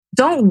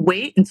don't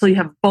wait until you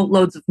have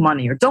boatloads of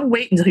money, or don't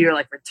wait until you're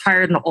like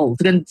retired and old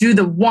to do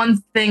the one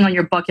thing on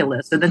your bucket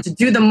list, or then to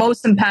do the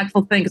most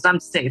impactful thing because I'm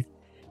safe.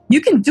 You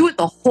can do it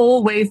the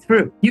whole way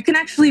through. You can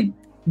actually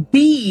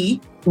be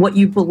what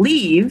you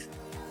believe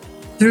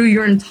through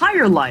your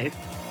entire life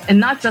and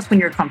not just when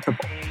you're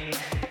comfortable.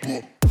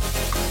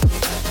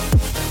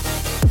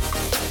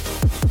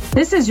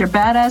 This is your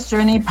Badass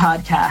Journey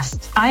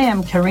podcast. I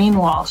am Kareen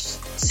Walsh,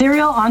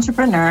 serial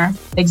entrepreneur,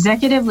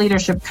 executive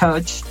leadership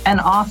coach,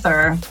 and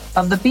author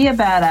of the Be a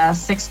Badass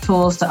 6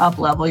 Tools to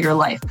Uplevel Your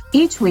Life.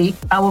 Each week,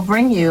 I will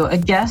bring you a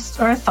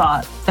guest or a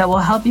thought that will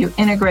help you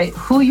integrate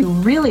who you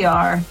really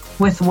are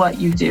with what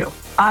you do.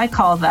 I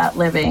call that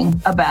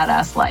living a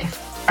badass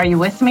life. Are you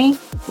with me?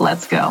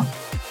 Let's go.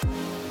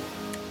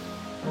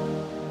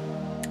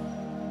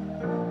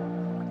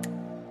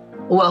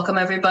 Welcome,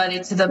 everybody,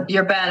 to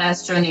Your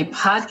Badass Journey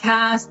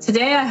podcast.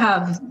 Today, I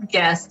have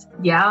guest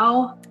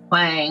Yao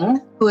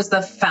Huang, who is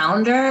the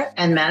founder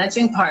and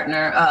managing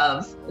partner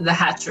of The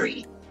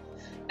Hatchery,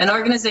 an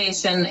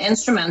organization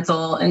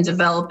instrumental in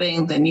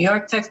developing the New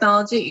York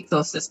technology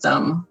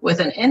ecosystem with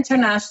an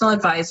international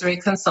advisory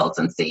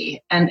consultancy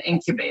and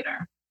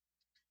incubator.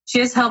 She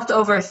has helped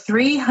over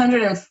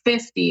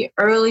 350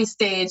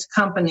 early-stage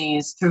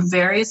companies through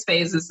various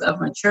phases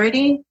of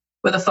maturity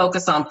with a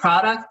focus on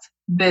product,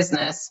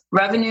 business,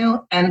 revenue,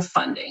 and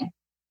funding.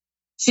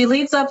 She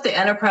leads up the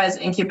Enterprise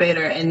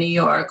Incubator in New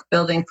York,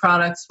 building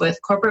products with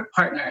corporate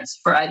partners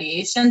for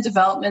ideation,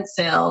 development,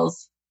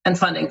 sales, and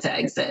funding to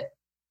exit.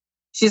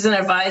 She's an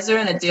advisor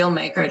and a deal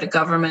maker to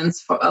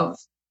governments of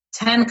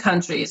 10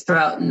 countries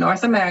throughout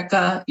North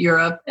America,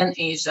 Europe, and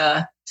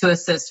Asia to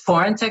assist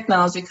foreign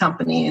technology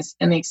companies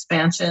in the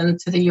expansion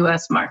to the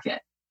U.S. market.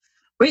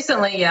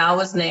 Recently, Yao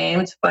was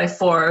named by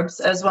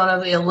Forbes as one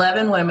of the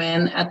 11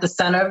 women at the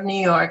center of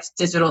New York's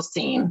digital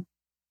scene,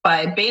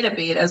 by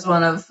BetaBeat as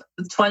one of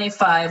the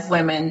 25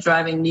 women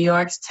driving New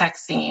York's tech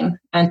scene,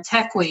 and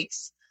Tech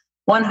Week's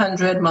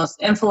 100 most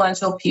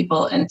influential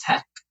people in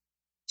tech.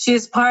 She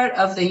is part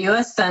of the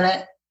U.S.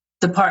 Senate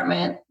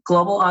Department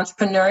Global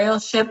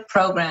Entrepreneurship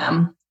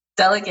Program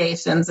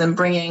delegations and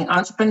bringing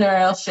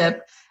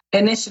entrepreneurship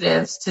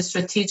initiatives to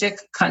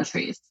strategic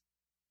countries.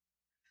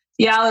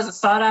 Yao is a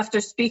sought-after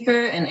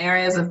speaker in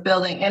areas of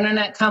building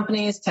internet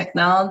companies,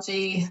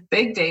 technology,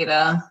 big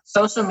data,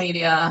 social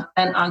media,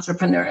 and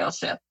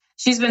entrepreneurship.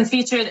 She's been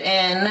featured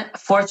in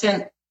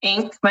Fortune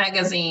Inc.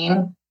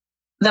 magazine,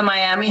 the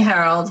Miami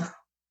Herald,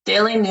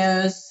 Daily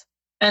News,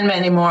 and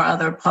many more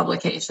other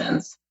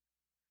publications.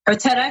 Her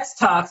TEDx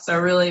talks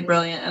are really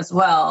brilliant as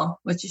well,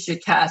 which you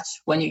should catch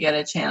when you get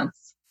a chance.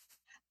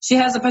 She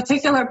has a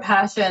particular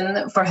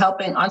passion for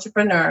helping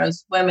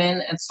entrepreneurs,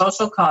 women, and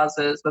social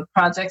causes with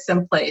projects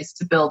in place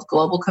to build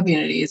global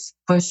communities,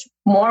 push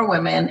more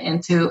women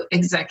into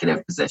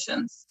executive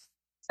positions.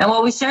 And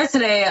what we share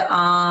today in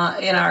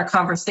our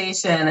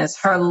conversation is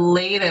her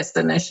latest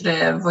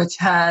initiative, which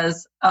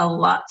has a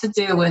lot to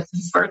do with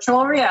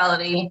virtual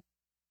reality,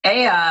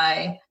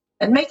 AI,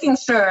 and making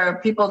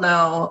sure people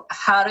know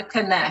how to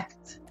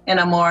connect in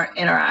a more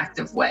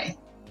interactive way.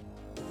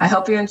 I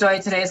hope you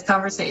enjoyed today's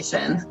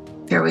conversation.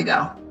 Here we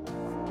go.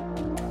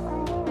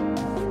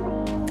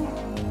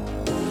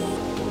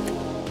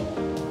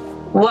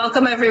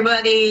 Welcome,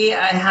 everybody.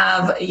 I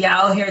have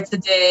Yao here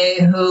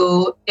today,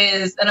 who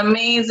is an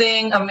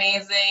amazing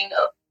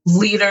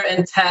leader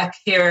in tech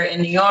here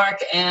in New York.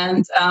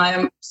 And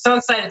I'm so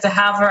excited to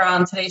have her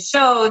on today's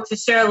show to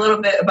share a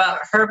little bit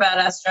about her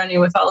badass journey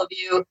with all of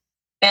you,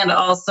 and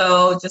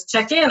also just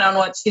check in on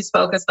what she's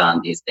focused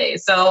on these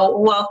days. So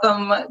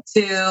welcome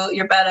to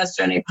your Badass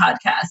Journey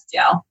podcast,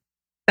 Yao.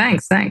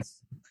 Thanks.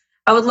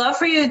 I would love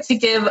for you to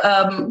give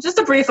just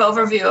a brief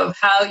overview of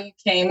how you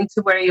came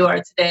to where you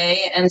are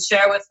today, and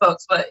share with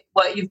folks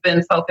what you've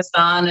been focused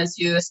on as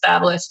you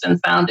established and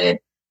founded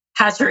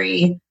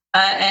Hatchery,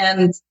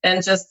 and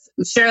just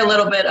share a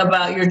little bit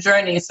about your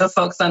journey so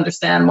folks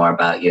understand more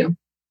about you.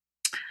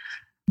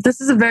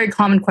 This is a very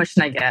common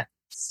question I get.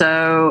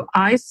 So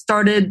I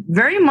started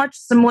very much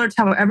similar to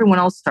how everyone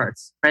else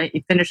starts, right?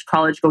 You finish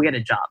college, go get a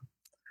job.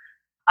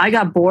 I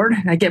got bored,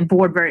 and I get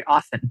bored very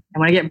often.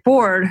 And when I get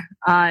bored,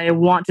 I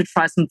want to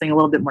try something a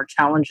little bit more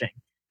challenging.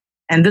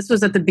 And this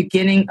was at the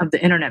beginning of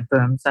the internet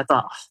boom. So I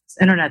thought, this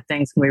internet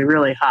thing's going to be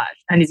really hot.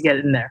 I need to get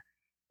in there.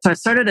 So I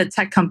started a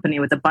tech company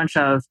with a bunch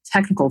of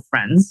technical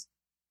friends.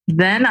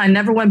 Then I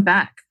never went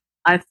back.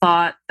 I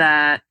thought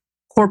that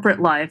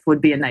corporate life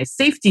would be a nice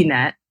safety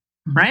net,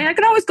 right? I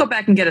could always go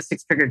back and get a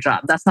 6-figure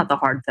job. That's not the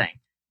hard thing.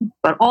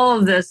 But all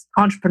of this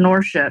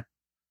entrepreneurship,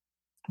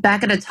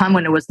 back at a time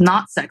when it was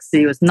not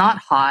sexy, it was not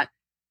hot,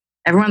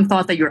 everyone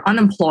thought that you're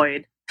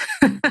unemployed,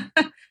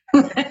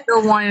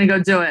 still wanting to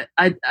go do it.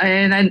 I've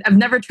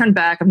never turned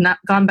back. I've not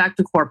gone back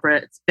to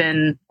corporate. It's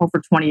been over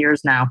 20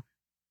 years now.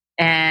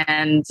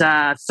 And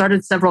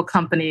started several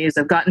companies.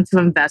 I've gotten to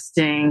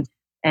investing.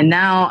 And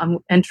now I'm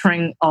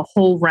entering a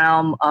whole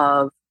realm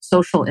of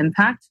social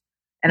impact.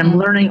 And I'm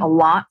learning a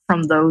lot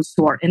from those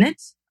who are in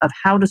it of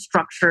how to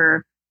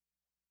structure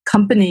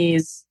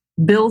companies,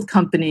 build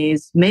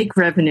companies, make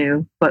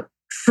revenue, but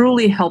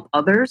truly help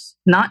others,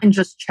 not in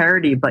just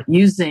charity, but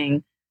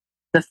using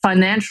the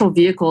financial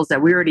vehicles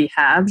that we already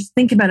have, just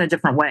think about it a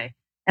different way.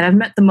 And I've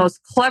met the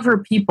most clever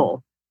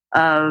people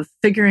of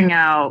figuring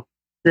out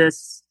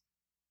this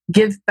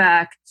give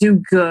back, do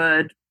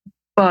good,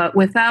 but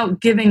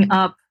without giving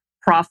up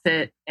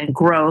profit and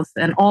growth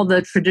and all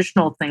the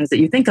traditional things that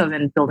you think of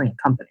in building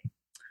a company.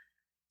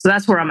 So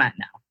that's where I'm at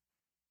now.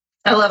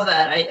 I love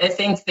that. I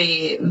think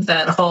the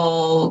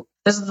whole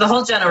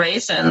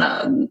generation,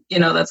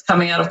 that's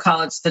coming out of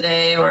college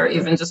today, or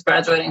even just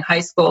graduating high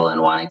school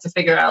and wanting to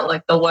figure out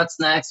like the what's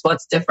next,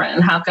 what's different,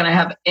 and how can I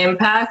have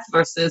impact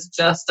versus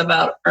just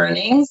about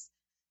earnings,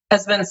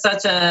 has been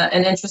such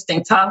an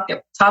interesting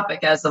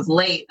topic as of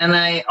late. And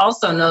I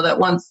also know that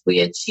once we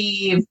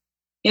achieve,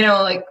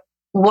 like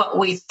what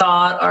we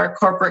thought our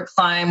corporate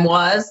climb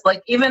was,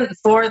 like even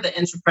for the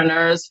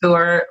entrepreneurs who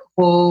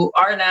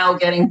are now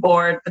getting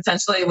bored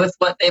potentially with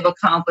what they've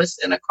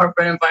accomplished in a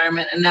corporate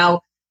environment and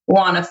now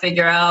want to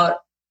figure out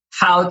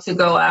how to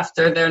go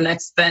after their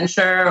next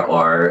venture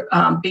or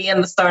be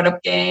in the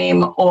startup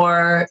game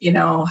or,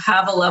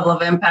 have a level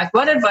of impact.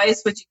 What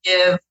advice would you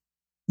give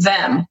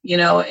them,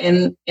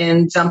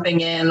 in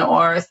jumping in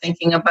or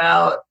thinking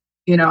about,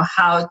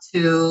 how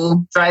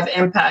to drive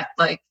impact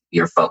like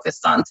you're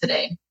focused on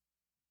today?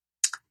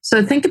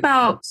 So think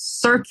about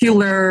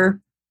circular,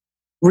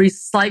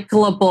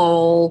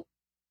 recyclable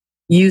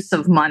use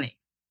of money.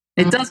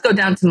 It does go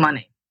down to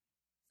money.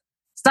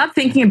 Stop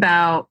thinking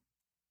about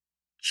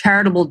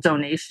charitable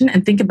donation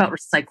and think about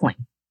recycling.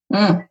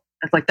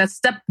 That's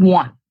step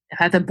one. I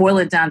had to boil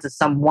it down to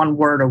some one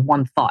word or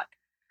one thought.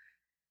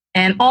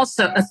 And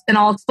also, and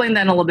I'll explain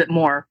that in a little bit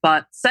more,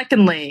 but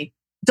secondly,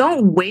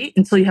 don't wait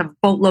until you have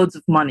boatloads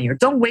of money, or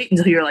don't wait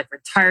until you're like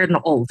retired and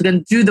old to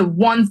then do the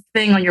one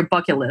thing on your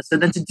bucket list, or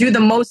then to do the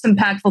most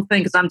impactful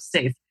thing because I'm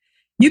safe.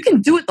 You can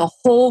do it the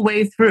whole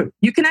way through.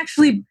 You can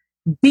actually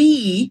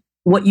be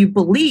what you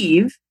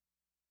believe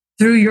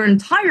through your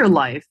entire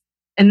life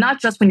and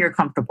not just when you're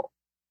comfortable.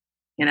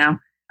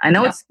 I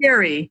know it's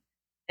scary,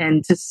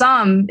 and to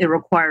some it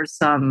requires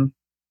some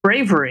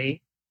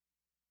bravery,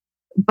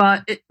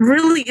 but it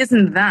really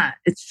isn't that.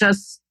 It's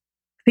just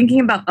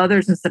thinking about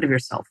others instead of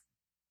yourself.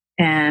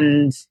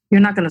 And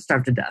you're not going to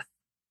starve to death,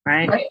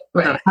 right?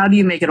 Right. So how do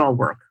you make it all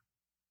work?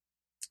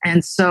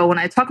 And so when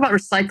I talk about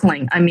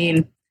recycling, I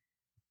mean,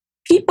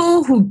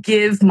 people who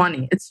give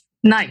money, it's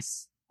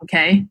nice,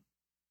 okay?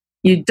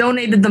 You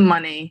donated the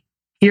money,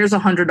 here's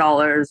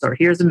 $100 or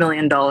here's $1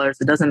 million,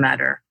 it doesn't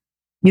matter.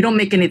 You don't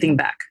make anything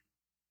back,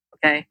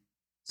 okay?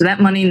 So that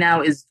money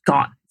now is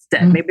gone, it's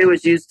dead. Maybe it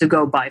was used to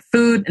go buy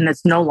food and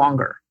it's no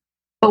longer.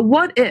 But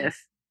what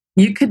if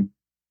you could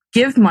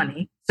give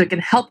money so it can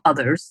help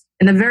others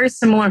in a very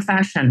similar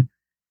fashion,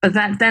 but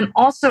that then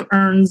also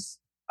earns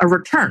a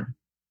return,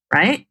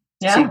 right?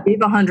 Yeah. So you gave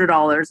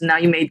 $100 and now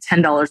you made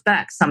 $10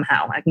 back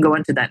somehow. I can go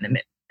into that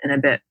in a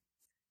bit.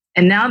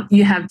 And now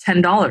you have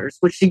 $10,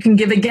 which you can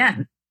give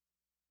again.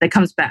 That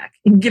comes back.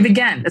 You can give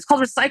again. It's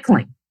called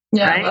recycling.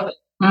 Yeah, right? I love it.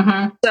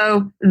 Mm-hmm.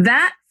 So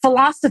that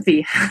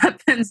philosophy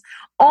happens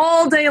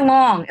all day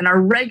long in our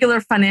regular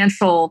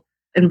financial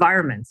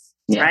environments,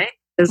 right?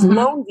 There's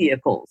loan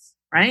vehicles,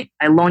 right?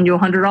 I loan you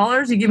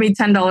 $100, you give me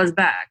 $10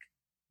 back.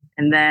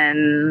 And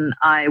then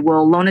I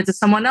will loan it to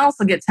someone else,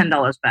 I'll get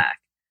 $10 back.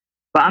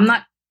 But I'm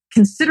not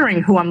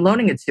considering who I'm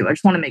loaning it to. I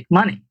just want to make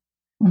money.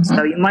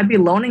 So you might be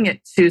loaning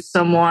it to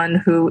someone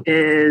who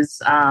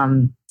is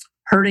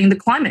hurting the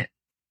climate,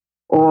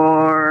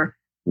 or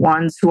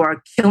ones who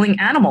are killing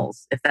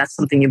animals, if that's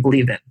something you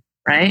believe in,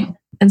 right?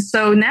 And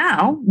so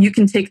now you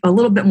can take a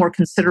little bit more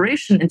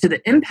consideration into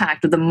the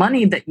impact of the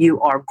money that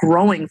you are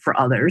growing for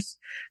others,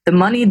 the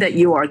money that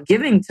you are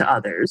giving to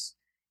others,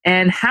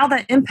 and how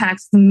that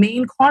impacts the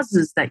main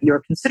causes that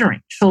you're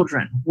considering: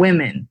 children,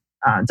 women,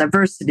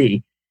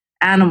 diversity,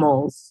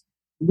 animals,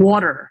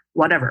 water,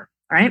 whatever,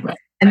 right?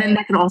 And then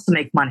that could also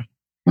make money.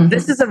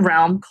 This is a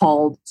realm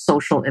called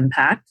social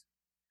impact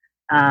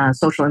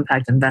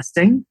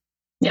investing.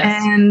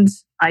 Yes. And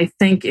I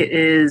think it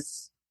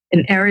is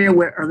an area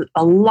where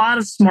a lot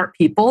of smart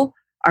people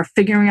are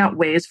figuring out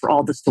ways for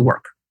all this to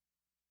work.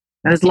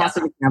 And there's lots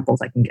of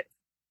examples I can give.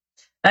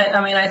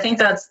 I mean, I think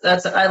that's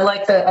I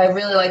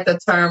really like the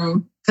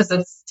term because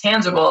it's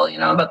tangible,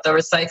 about the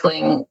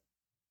recycling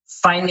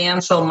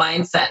financial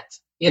mindset,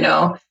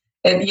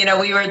 And,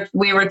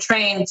 we were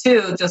trained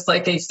too, just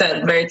like you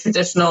said, very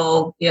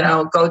traditional,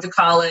 go to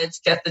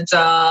college, get the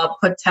job,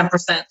 put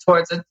 10%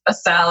 towards a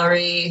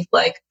salary,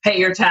 like pay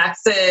your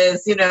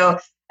taxes,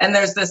 and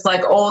there's this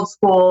like old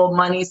school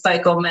money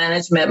cycle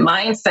management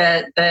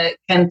mindset that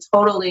can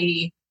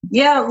totally,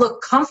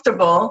 look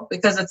comfortable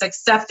because it's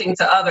accepting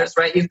to others,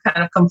 right? You've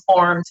kind of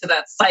conformed to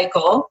that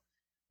cycle.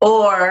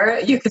 Or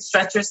you could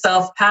stretch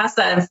yourself past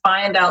that and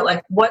find out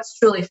like what's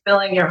truly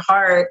filling your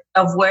heart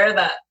of where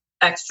that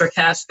extra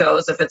cash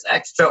goes, if it's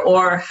extra,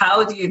 or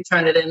how do you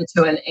turn it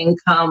into an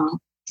income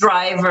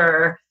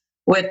driver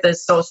with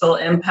this social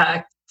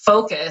impact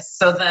focus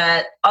so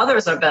that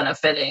others are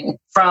benefiting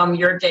from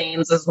your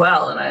gains as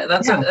well. And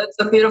that's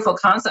a beautiful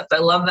concept. I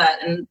love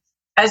that. And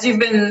as you've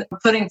been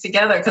putting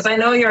together, because I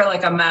know you're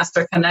like a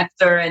master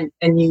connector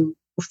and you,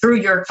 through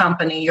your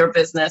company, your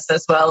business,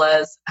 as well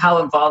as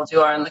how involved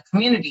you are in the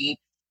community,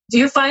 do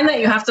you find that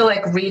you have to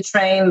like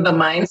retrain the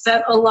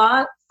mindset a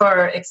lot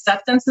for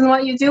acceptance in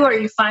what you do? Or are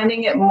you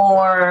finding it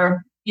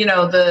more,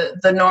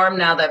 the norm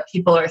now that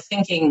people are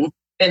thinking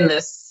in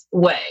this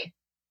way?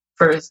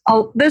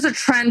 There's a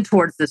trend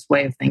towards this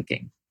way of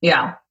thinking.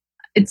 Yeah.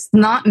 It's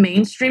not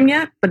mainstream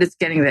yet, but it's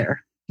getting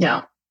there.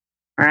 Yeah.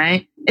 All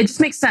right. It just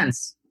makes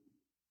sense.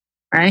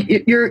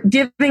 Right. You're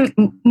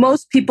giving,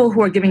 most people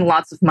who are giving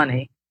lots of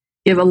money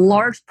give a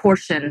large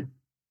portion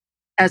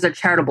as a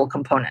charitable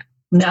component.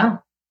 Yeah.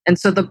 And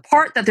so the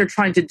part that they're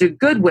trying to do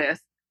good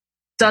with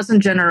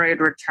doesn't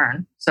generate a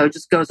return. So it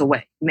just goes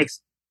away.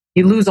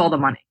 You lose all the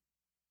money.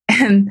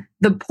 And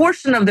the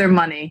portion of their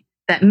money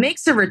that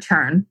makes a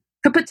return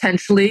could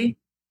potentially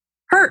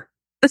hurt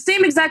the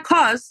same exact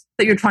cause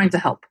that you're trying to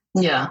help.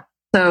 Yeah.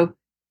 So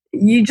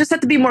you just have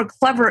to be more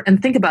clever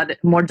and think about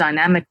it more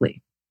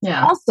dynamically.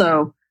 Yeah.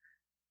 Also,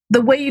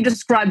 the way you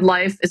describe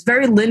life is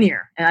very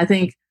linear. And I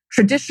think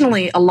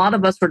traditionally, a lot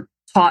of us were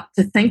taught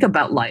to think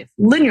about life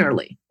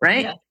linearly,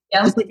 right? Yeah.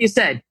 Yeah. Just like you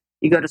said,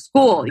 you go to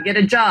school, you get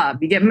a job,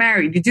 you get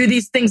married, you do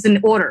these things in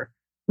order.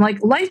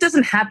 Like life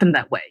doesn't happen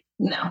that way.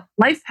 No.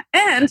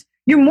 And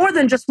you're more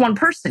than just one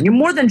person. You're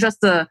more than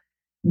just a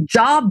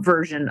job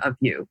version of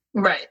you.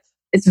 Right.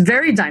 It's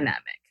very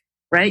dynamic,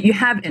 right? You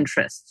have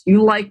interests.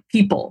 You like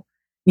people.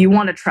 You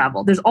want to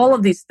travel. There's all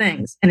of these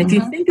things. And if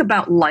you think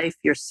about life,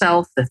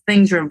 yourself, the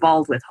things you're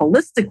involved with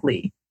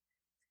holistically,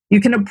 you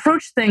can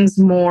approach things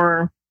in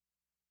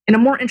a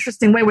more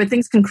interesting way where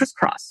things can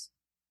crisscross.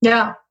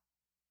 Yeah.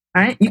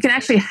 Right? You can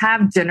actually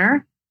have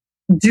dinner,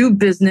 do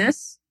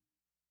business,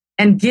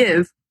 and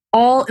give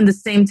all in the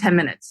same 10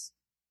 minutes.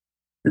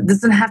 It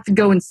doesn't have to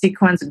go in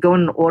sequence, go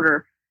in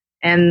order.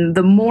 And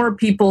the more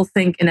people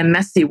think in a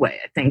messy way,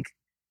 I think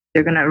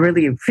they're going to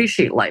really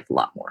appreciate life a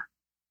lot more.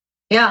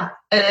 Yeah.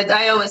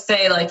 I always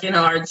say, like,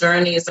 our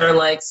journeys are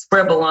like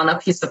scribble on a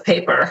piece of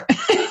paper.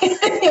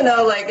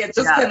 Like it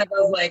just kind of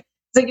goes like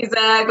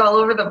zigzag all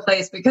over the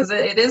place because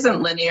it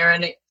isn't linear.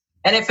 And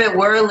if it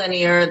were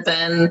linear,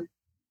 then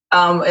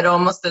it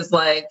almost is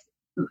like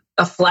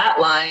a flat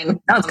line.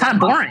 No, it's kind of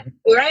boring.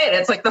 Right.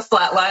 It's like the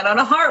flat line on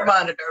a heart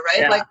monitor,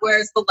 right? Yeah. Like,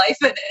 where's the life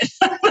in it?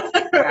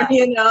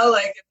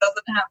 Like it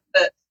doesn't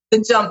have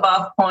the jump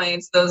off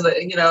points, those,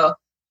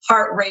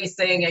 heart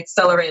racing,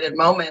 accelerated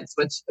moments,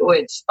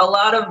 which a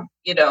lot of,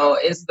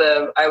 is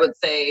I would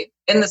say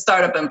in the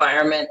startup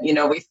environment,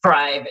 we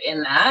thrive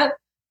in that,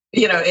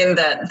 in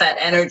that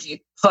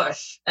energy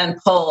push and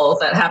pull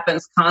that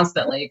happens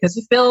constantly because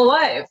you feel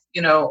alive,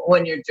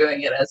 when you're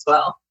doing it as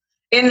well.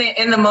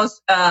 In the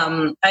most,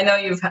 I know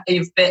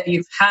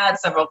you've had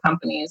several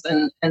companies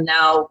and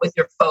now with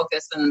your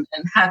focus and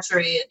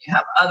Hatchery and you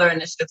have other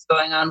initiatives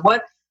going on.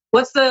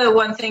 What's the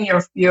one thing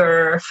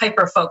you're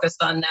hyper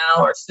focused on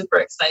now or super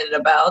excited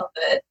about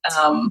that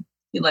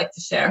you'd like to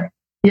share?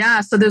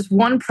 Yeah, so there's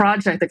one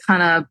project that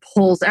kind of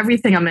pulls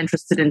everything I'm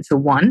interested into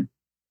one.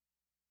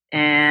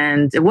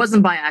 And it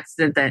wasn't by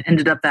accident that it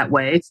ended up that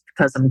way. It's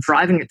because I'm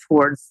driving it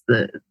towards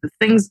the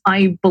things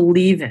I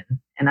believe in.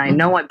 And I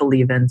know I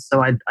believe in,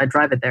 so I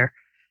drive it there.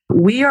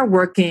 We are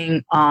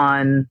working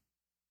on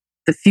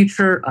the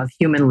future of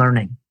human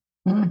learning.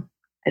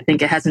 I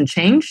think it hasn't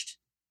changed.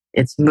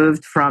 It's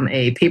moved from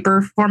a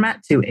paper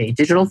format to a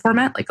digital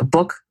format, like a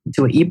book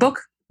to an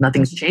ebook.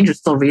 Nothing's changed. You're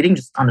still reading,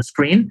 just on a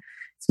screen.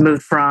 It's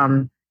moved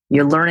from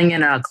you're learning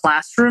in a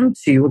classroom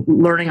to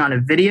learning on a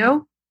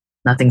video.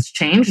 Nothing's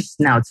changed.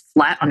 Now it's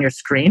flat on your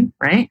screen,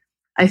 right?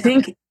 I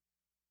think,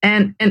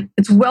 and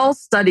it's well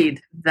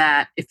studied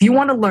that if you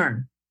want to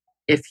learn,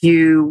 if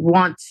you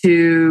want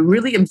to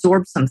really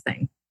absorb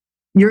something,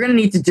 you're going to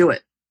need to do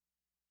it.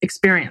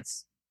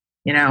 Experience,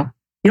 You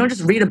don't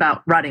just read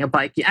about riding a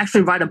bike. You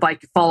actually ride a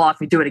bike, you fall off,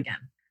 you do it again.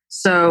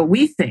 So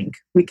we think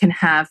we can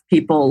have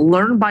people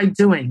learn by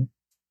doing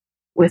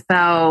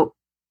without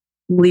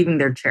leaving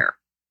their chair,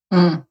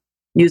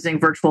 using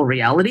virtual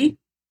reality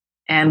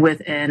and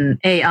with an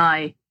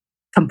AI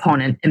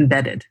component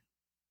embedded.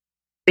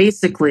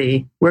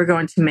 Basically, we're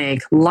going to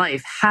make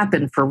life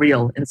happen for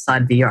real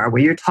inside VR,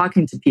 where you're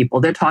talking to people,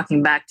 they're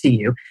talking back to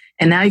you.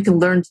 And now you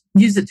can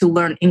use it to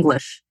learn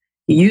English.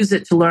 You use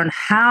it to learn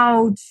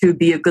how to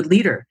be a good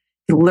leader.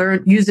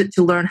 Use it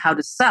to learn how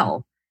to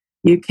sell.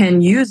 You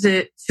can use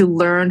it to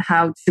learn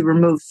how to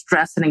remove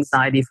stress and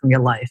anxiety from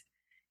your life.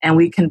 And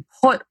we can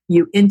put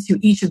you into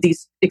each of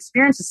these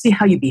experiences, see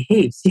how you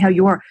behave, see how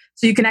you are.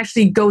 So you can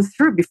actually go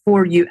through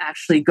before you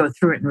actually go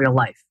through it in real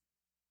life.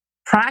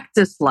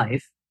 Practice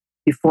life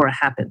before it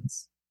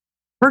happens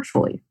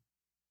virtually.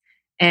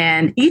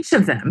 And each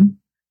of them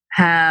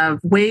have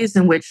ways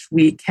in which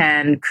we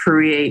can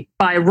create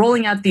by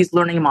rolling out these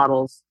learning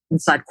models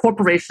inside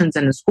corporations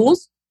and in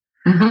schools.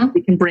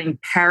 We can bring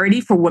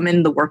parity for women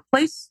in the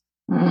workplace,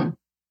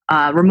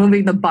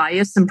 removing the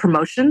bias in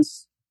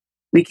promotions.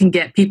 We can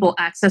get people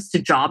access to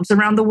jobs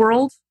around the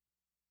world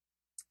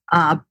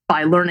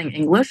by learning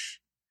English.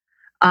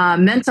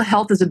 Mental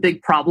health is a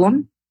big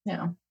problem.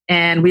 Yeah.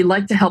 And we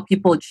like to help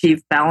people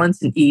achieve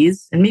balance and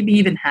ease and maybe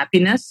even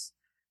happiness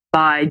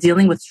by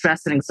dealing with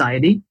stress and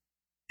anxiety.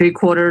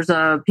 3/4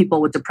 of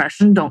people with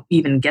depression don't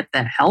even get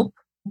that help.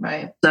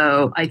 Right.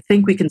 So I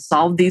think we can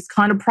solve these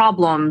kind of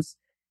problems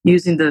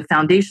using the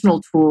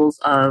foundational tools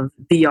of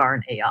VR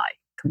and AI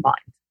combined.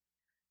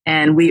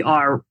 And we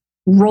are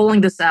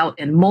rolling this out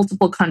in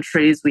multiple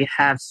countries. We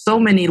have so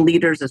many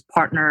leaders as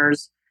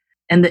partners,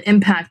 and the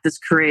impact this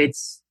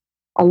creates,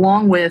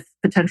 along with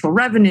potential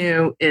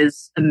revenue,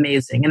 is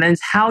amazing. And then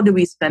it's how do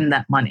we spend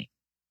that money?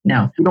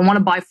 No, we don't want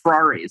to buy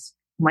Ferraris.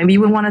 Maybe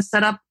we want to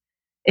set up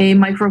a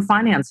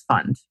microfinance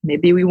fund.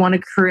 Maybe we want to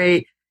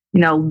create,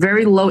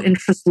 very low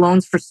interest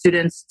loans for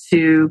students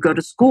to go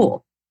to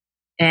school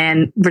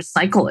and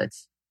recycle it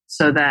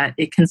so that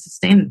it can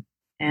sustain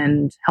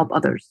and help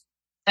others.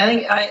 I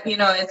think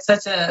it's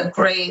such a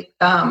great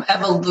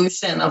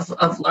evolution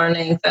of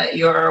learning that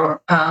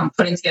you're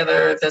putting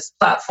together this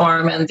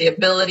platform, and the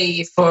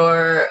ability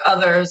for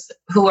others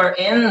who are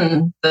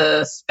in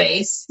the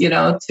space,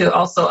 to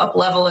also up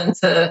level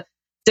into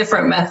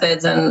different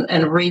methods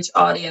and reach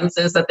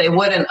audiences that they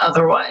wouldn't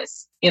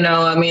otherwise. Even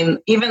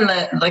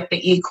the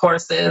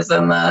e-courses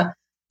and the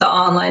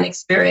online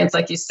experience,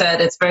 like you said,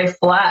 it's very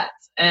flat,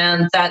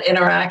 and that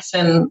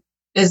interaction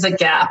is a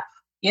gap.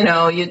 You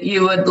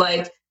would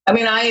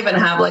I even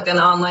have an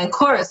online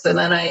course, and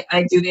then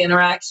I do the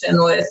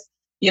interaction with,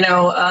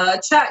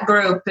 a chat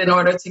group in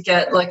order to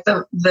get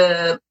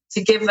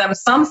to give them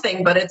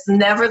something, but it's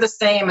never the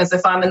same as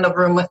if I'm in the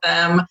room with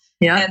them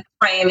and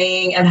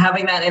training and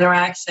having that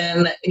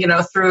interaction,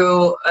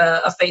 through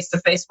a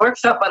face-to-face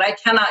workshop. But I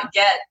cannot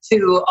get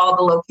to all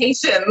the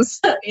locations,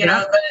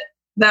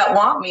 that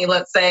want me,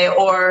 let's say,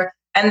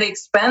 and the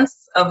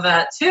expense of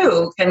that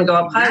too can go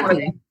up high,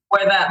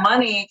 where that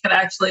money can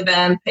actually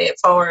then pay it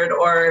forward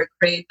or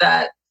create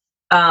that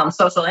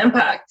social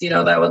impact,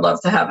 that I would love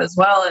to have as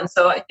well. And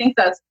so I think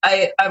that's,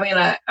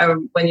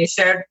 when you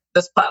shared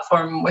this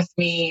platform with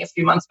me a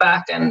few months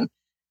back, and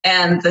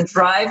the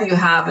drive you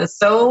have is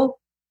so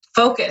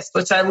focused,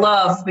 which I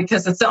love,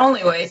 because it's the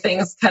only way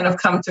things kind of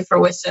come to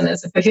fruition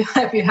is if you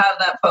have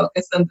that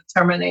focus and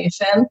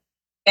determination.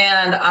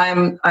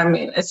 And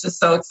it's just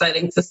so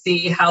exciting to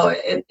see how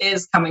it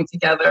is coming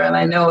together. And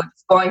I know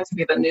it's going to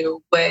be the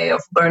new way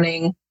of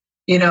learning,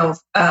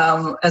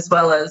 as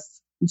well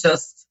as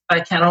just, I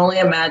can only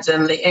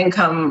imagine the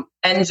income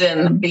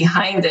engine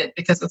behind it,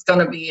 because it's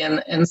going to be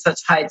in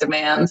such high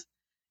demand, as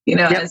you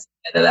get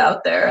it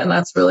out there. And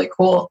that's really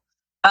cool.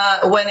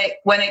 When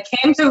it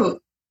came to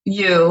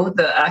you,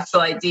 the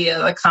actual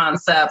idea, the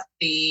concept,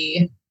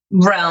 the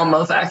realm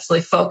of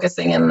actually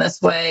focusing in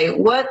this way,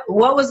 what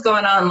was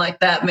going on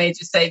that made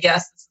you say,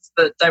 yes, this is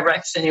the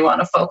direction you want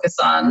to focus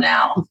on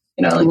now?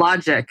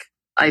 Logic.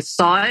 I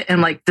saw it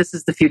and this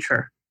is the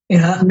future.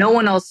 Yeah. No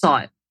one else saw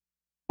it.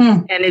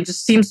 And it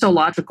just seems so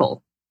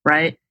logical,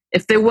 right?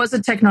 If there was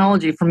a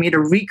technology for me to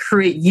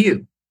recreate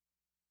you,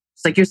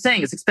 it's like you're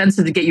saying, it's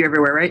expensive to get you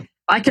everywhere, right?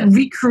 I can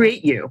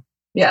recreate you.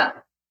 Yeah.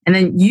 And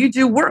then you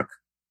do work.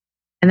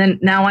 And then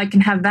now I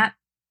can have that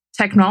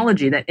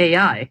technology, that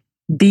AI,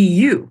 be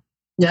you.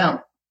 Yeah.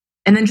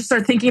 And then just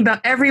start thinking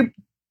about every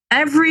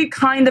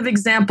kind of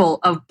example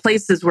of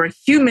places where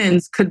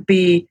humans could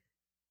be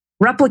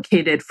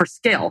replicated for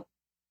scale,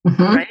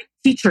 right?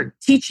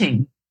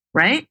 Teaching,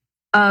 right?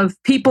 Of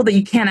people that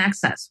you can't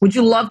access. Would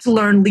you love to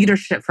learn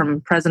leadership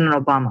from President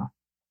Obama?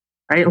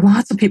 Right?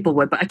 Lots of people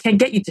would, but I can't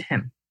get you to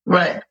him.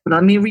 Right. But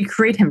let me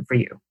recreate him for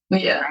you.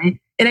 Yeah. Right?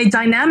 In a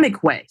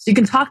dynamic way. So you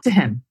can talk to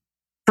him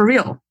for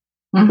real.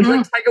 Would you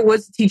like Tiger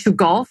Woods to teach you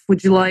golf?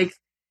 Would you like,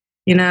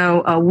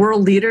 a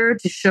world leader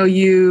to show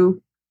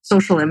you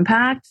social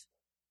impact?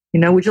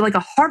 Would you like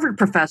a Harvard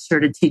professor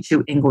to teach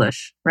you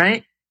English,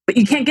 right? But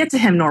you can't get to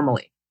him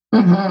normally.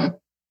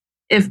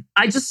 If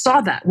I just saw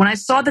that, when I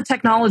saw the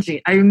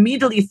technology, I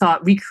immediately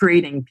thought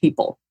recreating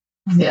people.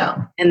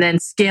 Yeah. And then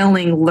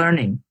scaling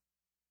learning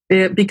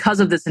because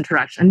of this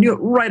interaction. I knew it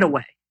right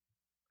away,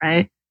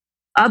 right?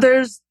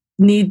 Others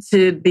need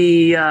to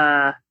be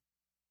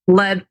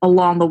led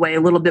along the way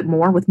a little bit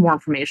more with more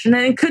information.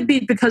 And it could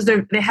be because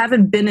they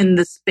haven't been in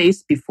this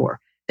space before.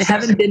 They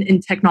haven't been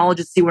in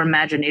technology to see where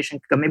imagination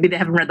could go. Maybe they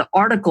haven't read the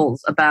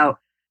articles about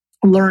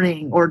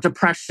learning or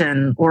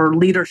depression or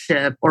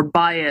leadership or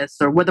bias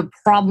or what the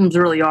problems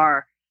really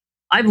are.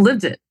 I've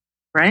lived it,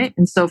 right?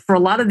 And so for a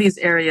lot of these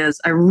areas,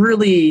 I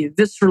really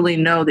viscerally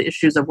know the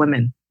issues of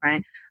women,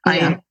 right?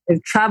 Yeah.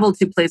 I've traveled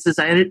to places.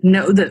 I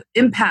know the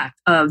impact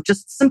of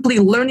just simply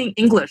learning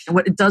English and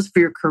what it does for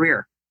your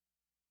career.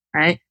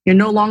 Right? You're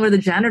no longer the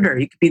janitor.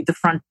 You could be the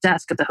front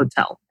desk at the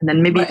hotel, and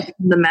then maybe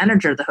the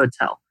manager of the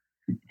hotel.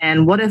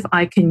 And what if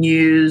I can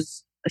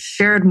use a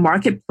shared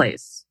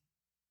marketplace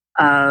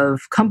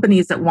of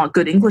companies that want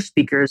good English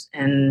speakers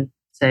in,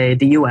 say,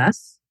 the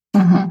US,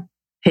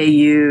 pay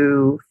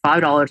you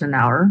 $5 an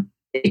hour?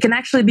 It can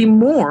actually be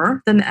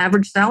more than the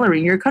average salary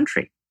in your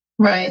country.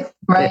 Right.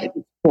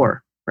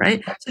 Poor,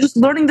 right? So just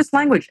learning this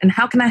language, and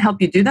how can I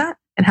help you do that?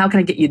 And how can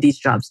I get you these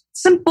jobs?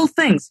 Simple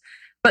things.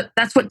 But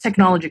that's what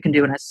technology can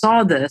do. And I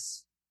saw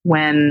this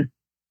when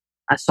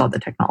I saw the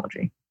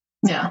technology.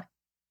 Yeah.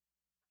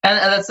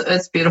 And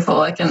it's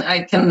beautiful. I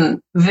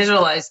can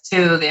visualize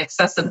too the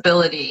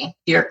accessibility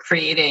you're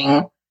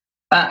creating.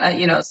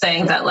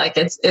 Saying that like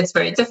it's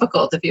very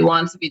difficult if you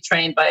want to be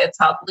trained by a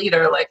top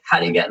leader. Like, how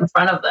do you get in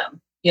front of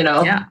them?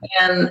 Yeah.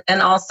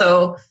 And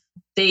also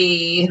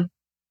the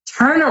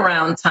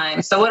turnaround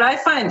time. So what I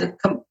find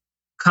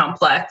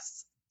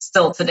complex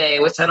still today,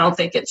 which I don't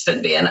think it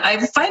should be, and I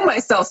find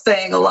myself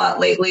saying a lot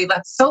lately,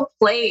 that's so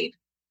played.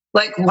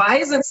 Like, why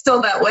is it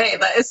still that way?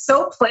 That is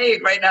so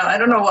played right now. I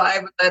don't know why,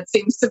 but that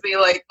seems to be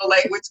like the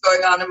language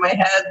going on in my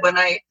head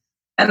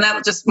and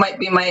that just might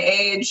be my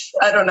age.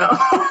 I don't know.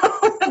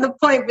 The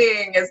point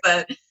being is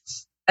that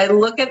I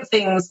look at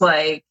things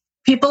like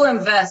people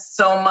invest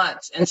so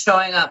much in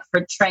showing up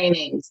for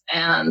trainings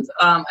and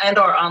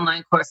or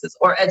online courses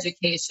or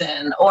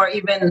education or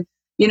even,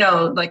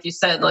 like you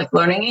said, like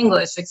learning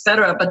English,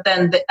 etc. But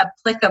then the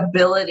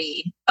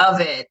applicability of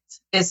it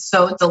is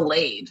so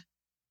delayed.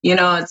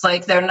 It's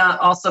like they're not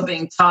also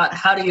being taught,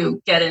 how do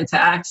you get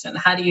into action?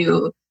 How do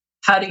you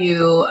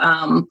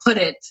put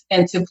it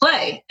into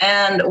play?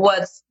 And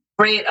what's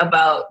great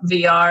about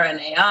VR and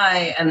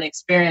AI and the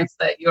experience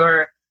that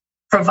you're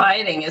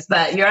providing is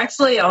that you're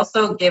actually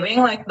also giving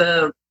like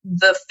the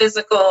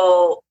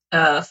physical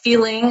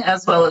feeling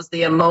as well as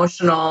the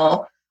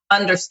emotional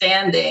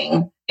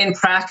understanding in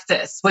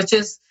practice, which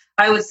is,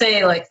 I would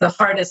say, like the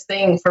hardest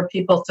thing for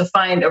people to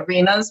find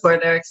arenas where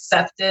they're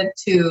accepted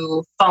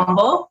to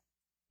fumble,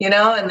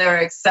 and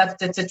they're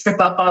accepted to trip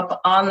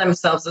up on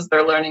themselves as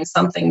they're learning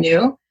something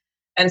new.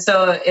 And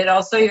so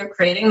you're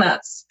creating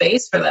that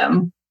space for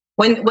them.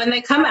 When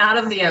they come out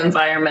of the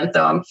environment,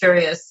 though, I'm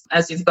curious,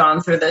 as you've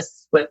gone through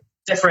this with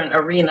different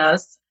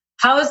arenas,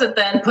 how is it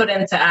then put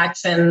into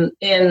action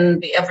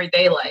in the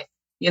everyday life?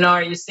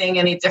 Are you seeing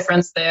any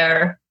difference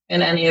there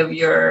in any of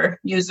your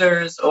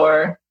users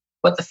or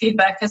what the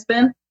feedback has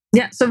been?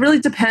 Yeah, so it really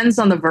depends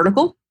on the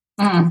vertical.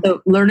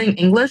 So learning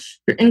English,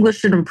 your English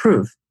should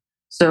improve.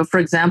 So, for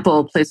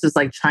example, places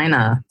like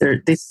China,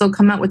 they still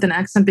come out with an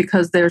accent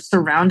because they're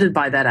surrounded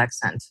by that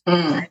accent.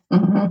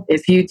 Mm-hmm.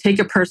 If you take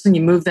a person,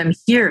 you move them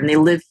here and they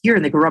live here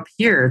and they grew up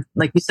here,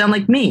 like you sound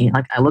like me.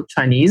 Like, I look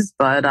Chinese,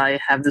 but I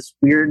have this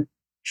weird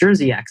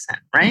Jersey accent,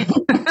 right?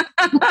 Yep.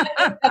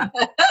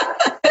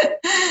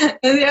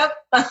 Right?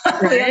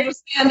 I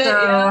understand it.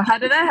 So Yeah. how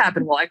did that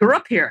happen? Well, I grew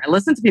up here. I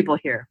listen to people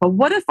here. But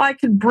what if I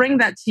could bring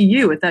that to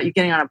you without you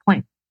getting on a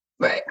plane?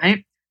 Right.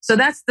 So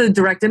that's the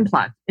direct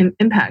impact.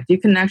 You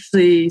can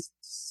actually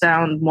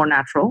sound more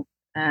natural,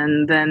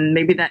 and then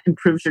maybe that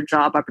improves your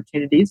job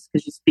opportunities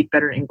because you speak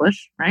better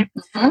English, right?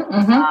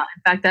 Mm-hmm.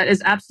 In fact, that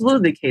is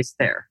absolutely the case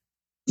there.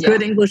 Yeah.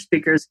 Good English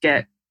speakers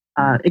get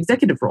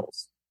executive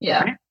roles.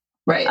 Yeah.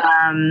 Right.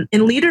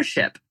 In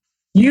leadership,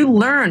 you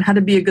learn how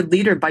to be a good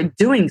leader by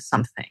doing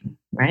something,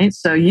 right?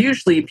 So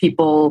usually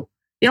people,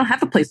 you don't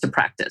have a place to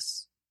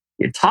practice.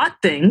 You're taught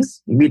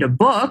things, you read a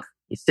book,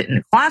 you sit in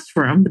a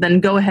classroom, but then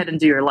go ahead and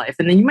do your life.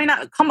 And then you may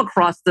not come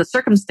across the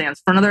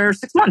circumstance for another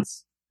 6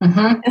 months.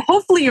 Mm-hmm. And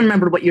hopefully you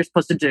remember what you're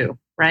supposed to do,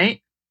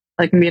 right?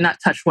 Like maybe not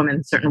touch women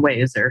in certain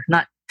ways or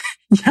not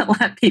yell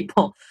at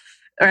people,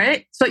 all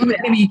right? So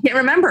maybe you can't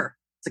remember.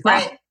 It's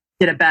like, right.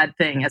 Did a bad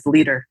thing as a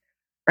leader,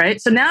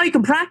 right? So now you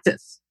can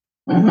practice.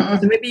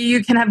 Mm-hmm. So maybe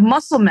you can have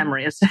muscle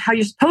memory as to how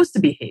you're supposed to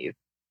behave.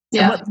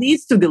 Yeah. And what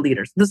leads to good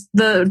leaders.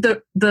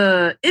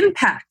 The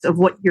impact of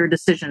what your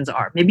decisions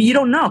are. Maybe you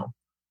don't know.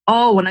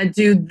 Oh, when I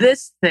do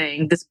this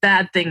thing, this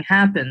bad thing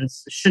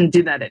happens. I shouldn't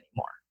do that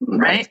anymore.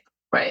 Right?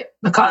 Right.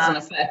 The cause and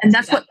effect. And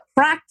that's what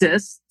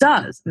practice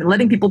does. I mean,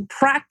 letting people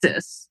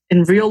practice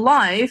in real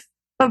life,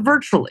 but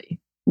virtually.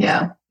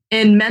 Yeah.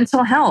 In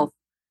mental health,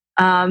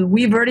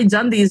 we've already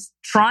done these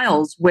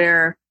trials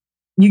where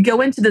you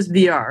go into this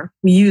VR.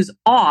 We use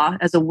awe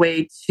as a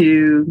way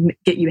to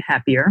get you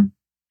happier.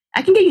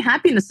 I can get you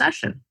happy in a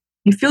session.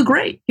 You feel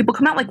great. People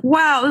come out like,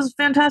 wow, this is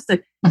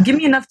fantastic. Give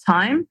me enough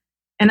time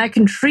and I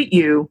can treat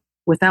you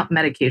without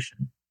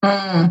medication.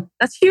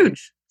 That's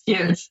huge.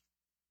 Huge.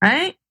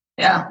 Right?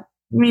 Yeah. I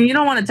mean, you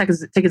don't want to take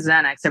a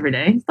Xanax every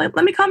day. Let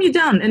me calm you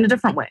down in a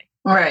different way.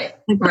 Right.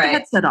 Put the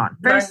headset on.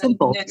 Very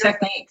simple. New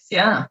techniques.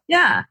 Yeah.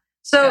 Yeah.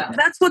 So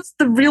that's what's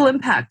the real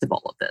impact of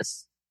all of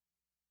this.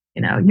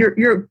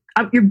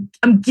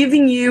 I'm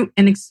giving you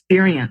an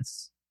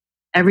experience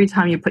every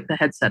time you put the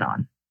headset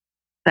on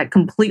that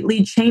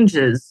completely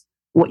changes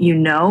what you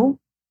know,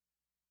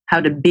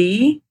 how to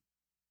be,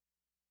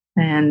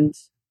 and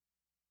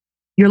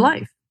your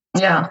life.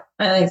 Yeah,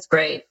 I think it's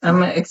great.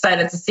 I'm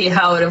excited to see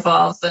how it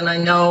evolves, and I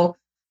know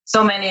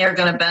so many are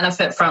going to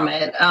benefit from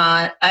it.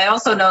 I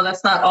also know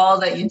that's not all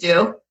that you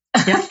do.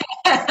 Yeah.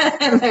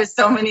 And there's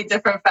so many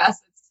different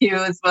facets to you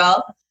as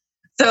well.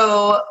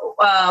 So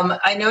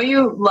I know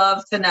you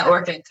love to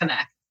network and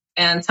connect.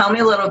 And tell me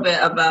a little bit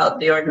about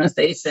the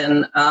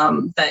organization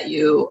that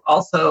you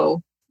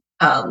also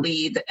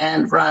lead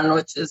and run,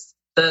 which is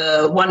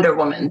the Wonder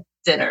Woman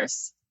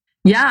Dinners.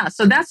 Yeah,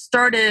 so that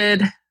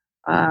started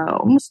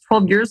almost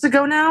 12 years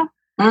ago now,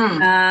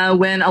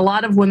 when a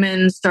lot of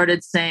women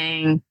started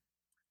saying,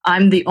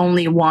 I'm the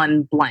only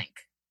one blank.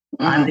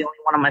 I'm the only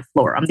one on my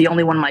floor. I'm the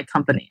only one in my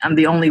company. I'm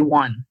the only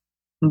one.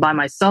 by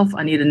myself.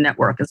 I need a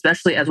network,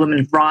 especially as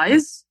women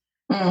rise.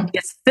 It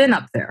gets thin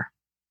up there.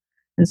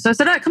 And so I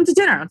said, all right, come to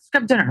dinner. Let's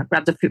grab dinner. I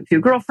grabbed a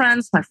few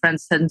girlfriends. My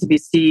friends tend to be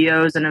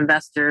CEOs and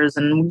investors.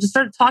 And we just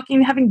started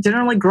talking, having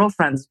dinner like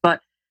girlfriends.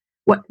 But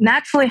what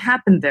naturally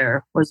happened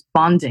there was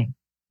bonding.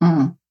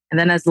 And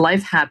then as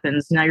life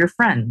happens, now you're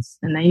friends.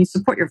 And then you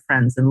support your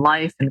friends in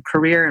life and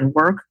career and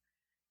work.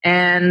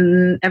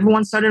 And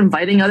everyone started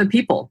inviting other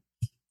people.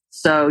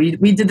 So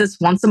we did this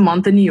once a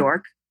month in New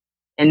York.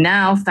 And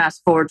now,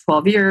 fast forward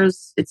 12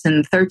 years, it's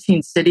in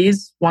 13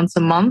 cities once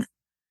a month.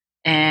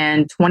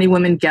 And 20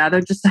 women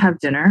gather just to have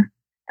dinner.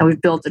 And we've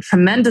built a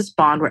tremendous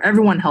bond where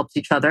everyone helps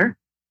each other.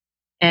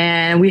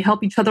 And we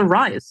help each other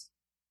rise,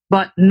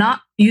 but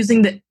not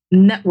using the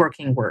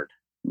networking word.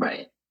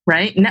 Right.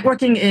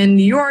 Networking in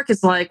New York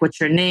is like, what's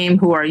your name?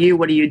 Who are you?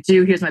 What do you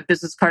do? Here's my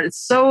business card. It's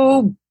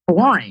so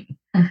boring.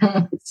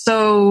 It's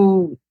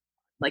so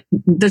like,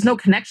 there's no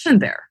connection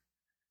there.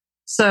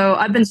 So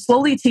I've been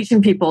slowly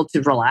teaching people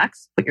to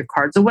relax, put your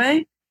cards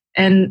away.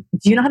 And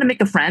do you know how to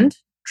make a friend?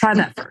 Try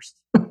that first,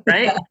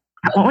 right? Yeah.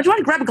 Why don't you want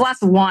to grab a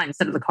glass of wine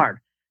instead of the card?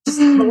 Just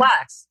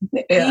relax.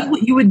 Yeah. Be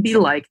what you would be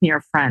like near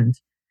a friend.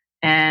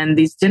 And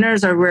these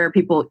dinners are where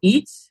people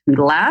eat, we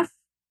laugh,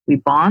 we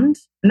bond,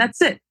 and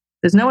that's it.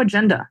 There's no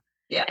agenda.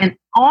 Yeah. And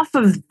off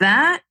of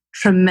that,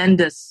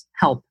 tremendous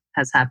help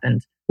has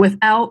happened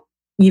without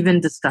even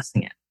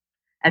discussing it.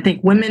 I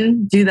think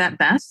women do that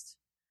best.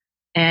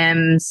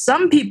 And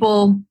some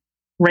people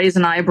raise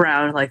an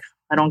eyebrow like,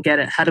 I don't get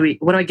it.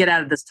 What do I get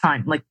out of this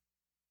time? Like,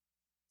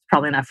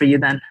 probably not for you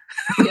then.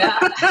 Yeah.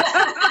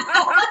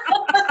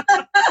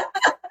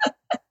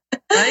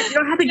 Right? You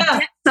don't have to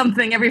get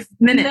something every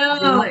minute.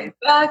 No,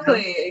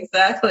 exactly.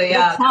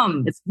 Yeah.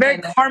 It's very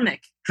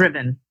karmic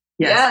driven.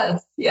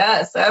 Yes.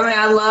 I mean,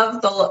 I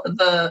love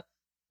the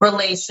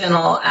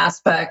relational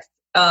aspect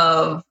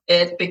of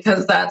it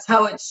because that's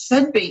how it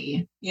should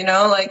be.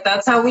 Like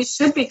that's how we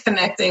should be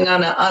connecting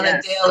on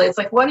a daily. It's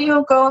like,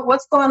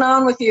 what's going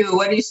on with you?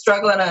 What are you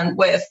struggling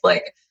with?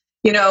 Like,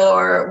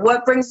 or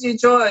what brings you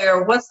joy,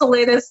 or what's the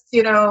latest,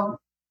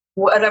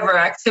 whatever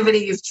activity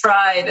you've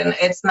tried. And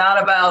it's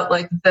not about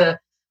like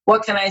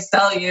what can I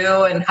sell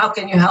you and how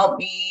can you help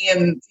me?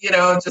 And,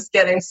 just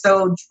getting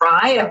so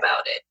dry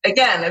about it.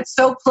 Again, it's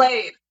so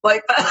played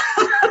like that.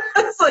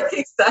 It's like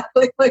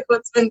exactly like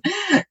what's been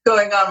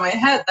going on in my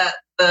head, that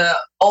the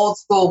old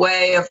school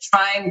way of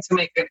trying to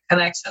make a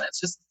connection. It's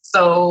just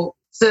so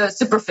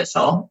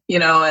superficial,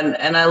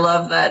 and I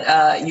love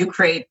that you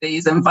create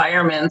these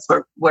environments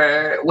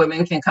where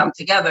women can come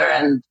together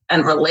and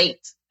relate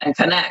and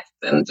connect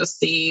and just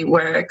see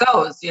where it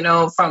goes,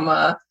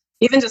 from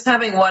even just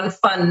having one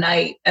fun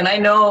night. And I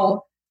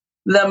know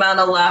the amount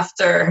of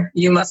laughter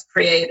you must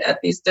create at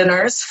these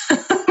dinners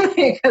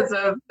because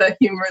of the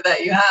humor that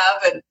you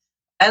have.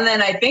 And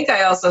then I think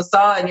I also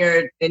saw in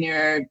your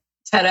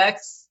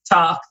TEDx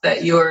talk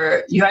that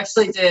you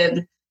actually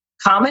did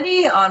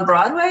comedy on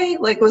Broadway.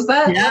 Like, was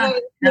that?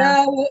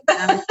 Yeah.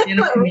 I'm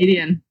a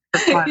comedian.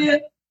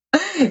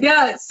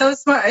 Yeah, it's so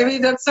smart. I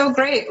mean, that's so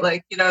great.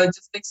 Like,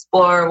 just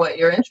explore what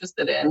you're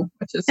interested in,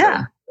 which is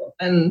so cool,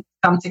 and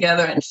come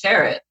together and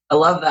share it. I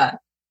love that.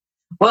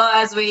 Well,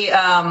 as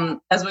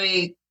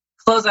we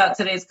close out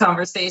today's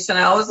conversation,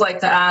 I always like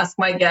to ask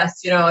my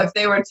guests, if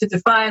they were to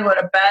define what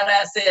a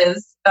badass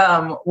is,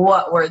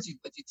 what words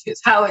would you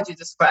choose? How would you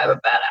describe a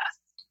badass?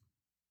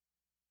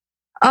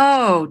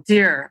 Oh,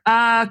 dear.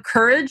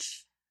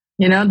 Courage,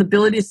 the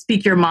ability to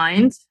speak your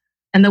mind,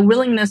 and the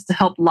willingness to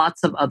help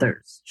lots of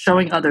others,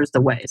 showing others the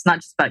way. It's not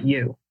just about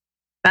you.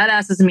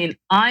 Badass doesn't mean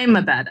I'm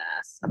a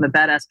badass. I'm a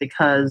badass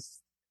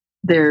because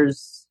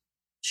there's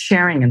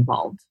sharing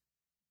involved.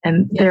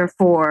 And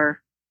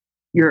therefore,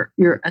 you're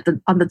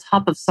on the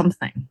top of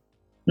something,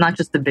 not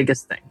just the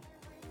biggest thing.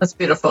 That's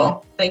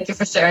beautiful. Thank you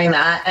for sharing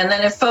that. And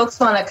then if folks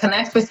want to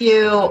connect with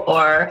you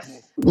or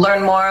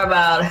learn more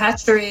about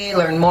Hatchery,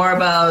 learn more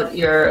about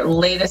your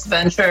latest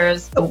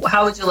ventures,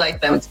 how would you like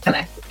them to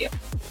connect with you?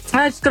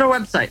 Just go to our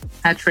website,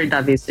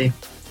 hatchery.vc.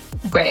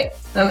 Great.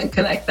 Let me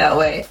connect that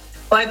way.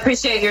 Well, I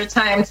appreciate your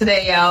time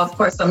today, Yao. Of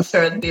course, I'm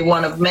sure it'll be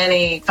one of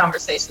many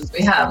conversations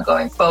we have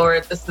going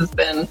forward. This has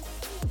been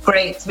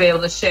great to be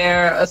able to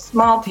share a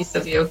small piece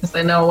of you, because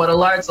I know what a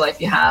large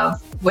life you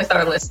have, with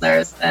our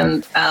listeners.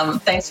 And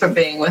thanks for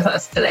being with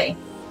us today.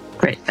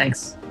 Great.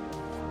 Thanks.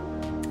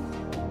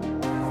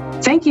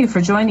 Thank you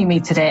for joining me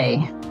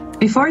today.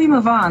 Before you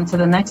move on to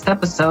the next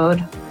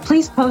episode,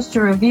 please post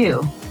a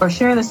review or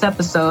share this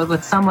episode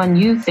with someone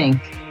you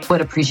think would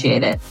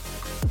appreciate it.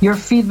 Your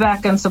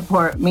feedback and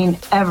support mean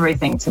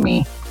everything to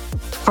me.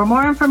 For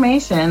more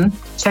information,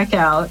 check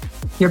out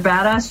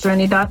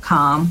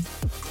yourbadassjourney.com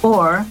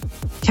or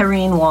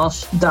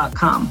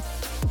KareenWalsh.com.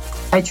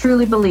 I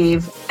truly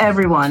believe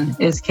everyone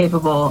is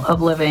capable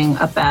of living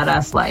a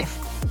badass life.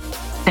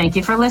 Thank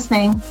you for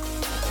listening.